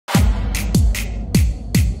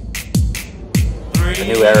The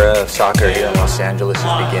new era of soccer here in Los Angeles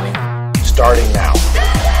is beginning. Starting now.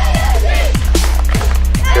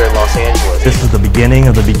 Here in Los Angeles. This is the beginning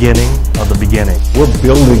of the beginning of the beginning. We're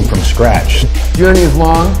building from scratch. The journey is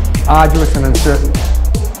long, arduous, and uncertain.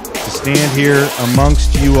 To stand here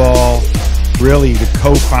amongst you all, really the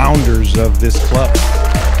co-founders of this club,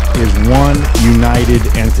 is one united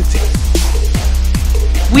entity.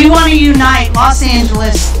 We want to unite Los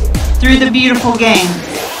Angeles through the beautiful game.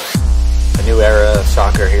 A new era of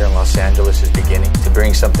soccer here in Los Angeles is beginning to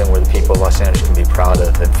bring something where the people of Los Angeles can be proud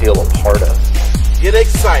of and feel a part of. Get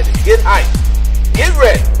excited, get hyped, get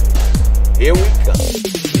ready. Here we come.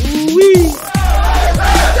 Woo-wee.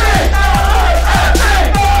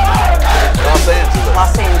 Los Angeles.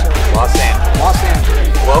 Los Angeles. Los Angeles. Los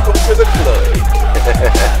Angeles. Welcome to the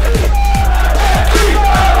club.